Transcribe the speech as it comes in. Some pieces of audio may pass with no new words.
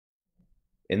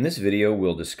In this video,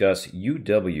 we'll discuss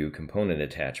UW component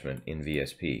attachment in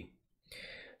VSP.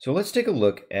 So let's take a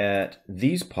look at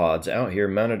these pods out here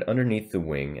mounted underneath the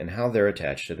wing and how they're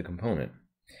attached to the component.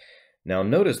 Now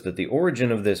notice that the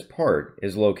origin of this part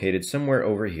is located somewhere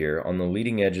over here on the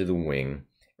leading edge of the wing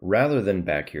rather than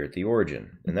back here at the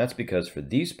origin. And that's because for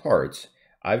these parts,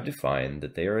 I've defined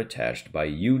that they are attached by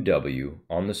UW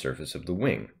on the surface of the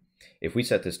wing. If we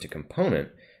set this to component,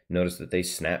 notice that they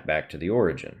snap back to the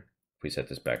origin. If we set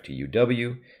this back to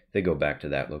UW, they go back to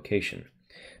that location.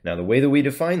 Now the way that we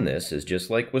define this is just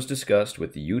like was discussed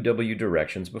with the UW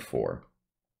directions before.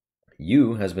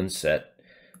 U has been set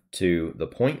to the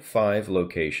 0.5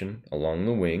 location along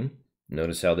the wing.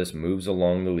 Notice how this moves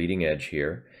along the leading edge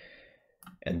here.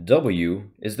 And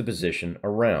W is the position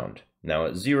around. Now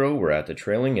at 0, we're at the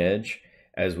trailing edge.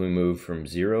 As we move from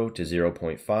 0 to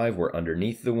 0.5, we're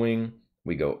underneath the wing.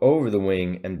 We go over the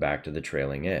wing and back to the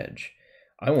trailing edge.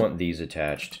 I want these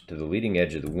attached to the leading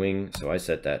edge of the wing, so I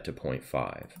set that to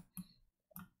 0.5.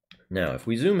 Now, if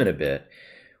we zoom in a bit,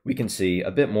 we can see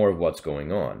a bit more of what's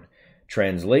going on.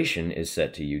 Translation is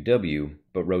set to UW,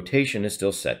 but rotation is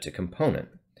still set to component.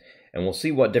 And we'll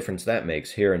see what difference that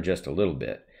makes here in just a little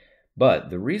bit.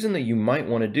 But the reason that you might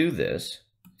want to do this,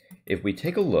 if we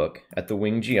take a look at the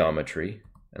wing geometry,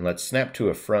 and let's snap to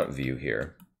a front view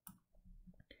here.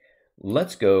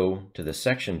 Let's go to the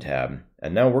section tab,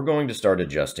 and now we're going to start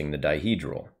adjusting the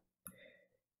dihedral.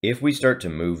 If we start to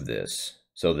move this,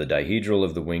 so the dihedral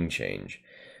of the wing change,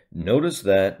 notice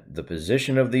that the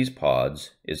position of these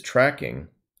pods is tracking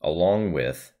along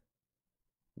with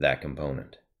that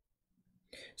component.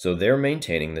 So they're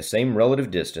maintaining the same relative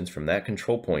distance from that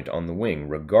control point on the wing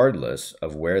regardless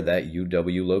of where that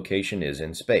UW location is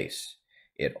in space.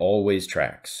 It always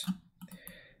tracks.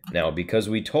 Now because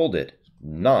we told it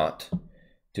not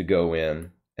to go in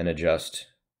and adjust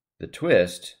the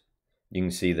twist, you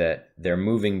can see that they're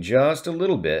moving just a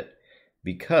little bit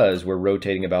because we're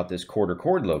rotating about this quarter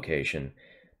chord location,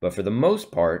 but for the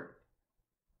most part,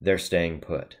 they're staying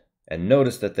put. And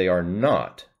notice that they are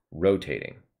not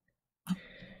rotating.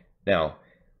 Now,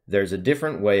 there's a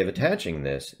different way of attaching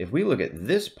this. If we look at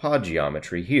this pod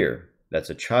geometry here, that's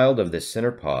a child of this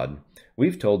center pod,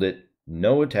 we've told it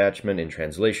no attachment in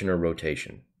translation or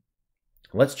rotation.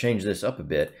 Let's change this up a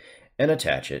bit and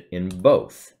attach it in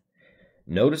both.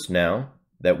 Notice now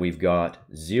that we've got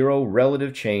 0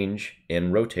 relative change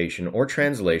in rotation or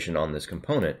translation on this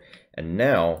component, and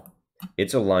now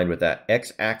it's aligned with that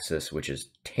x-axis, which is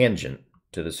tangent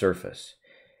to the surface.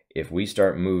 If we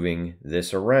start moving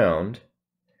this around,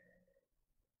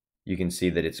 you can see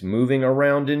that it's moving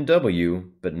around in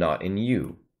W, but not in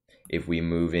U. If we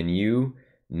move in U,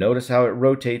 notice how it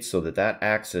rotates so that that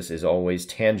axis is always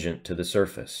tangent to the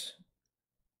surface.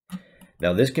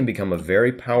 Now this can become a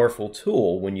very powerful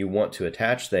tool when you want to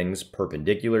attach things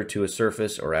perpendicular to a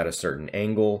surface or at a certain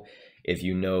angle. If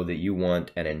you know that you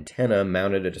want an antenna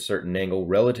mounted at a certain angle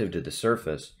relative to the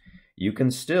surface, you can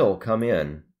still come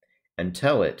in and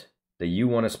tell it that you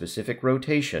want a specific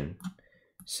rotation,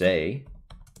 say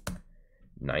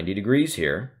 90 degrees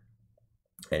here.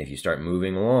 And if you start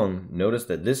moving along, notice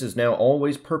that this is now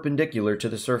always perpendicular to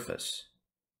the surface.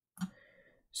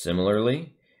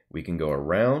 Similarly, we can go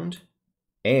around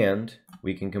and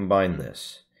we can combine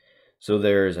this. So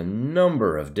there's a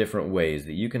number of different ways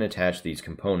that you can attach these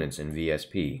components in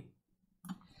VSP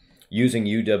using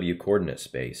UW coordinate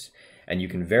space. And you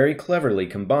can very cleverly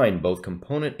combine both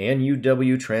component and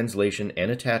UW translation and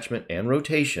attachment and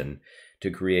rotation to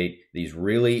create these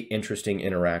really interesting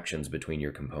interactions between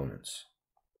your components.